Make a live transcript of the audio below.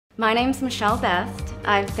My name's Michele Best.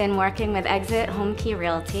 I've been working with Exit HOMEKEY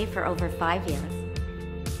Realty for over 5 years.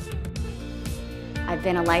 I've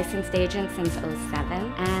been a licensed agent since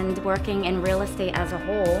 '07 and working in real estate as a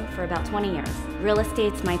whole for about 20 years. Real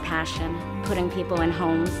estate's my passion. Putting people in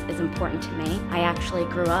homes is important to me. I actually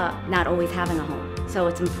grew up not always having a home, so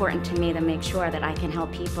it's important to me to make sure that I can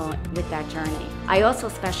help people with that journey. I also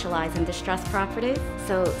specialize in distressed properties,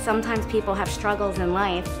 so sometimes people have struggles in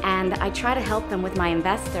life and I try to help them with my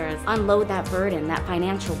investors unload that burden, that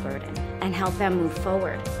financial burden, and help them move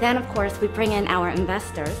forward. Then of course we bring in our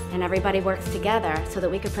investors and everybody works together so that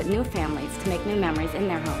we could put new families to make new memories in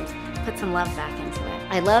their homes, put some love back into it.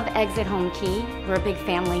 I love Exit HOMEKEY. We're a big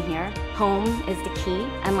family here. Home is the key,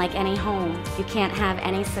 and like any home, you can't have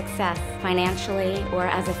any success financially or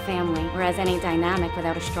as a family or as any dynamic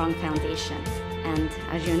without a strong foundation. And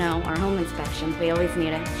as you know, our home inspections, we always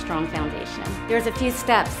need a strong foundation. There's a few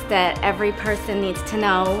steps that every person needs to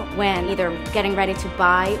know when either getting ready to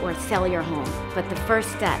buy or sell your home. But the first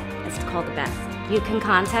step is to call the Best. You can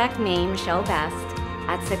contact me, Michele Best,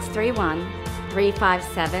 at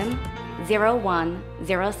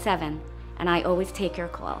 631-357-0107, and I always take your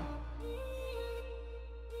call.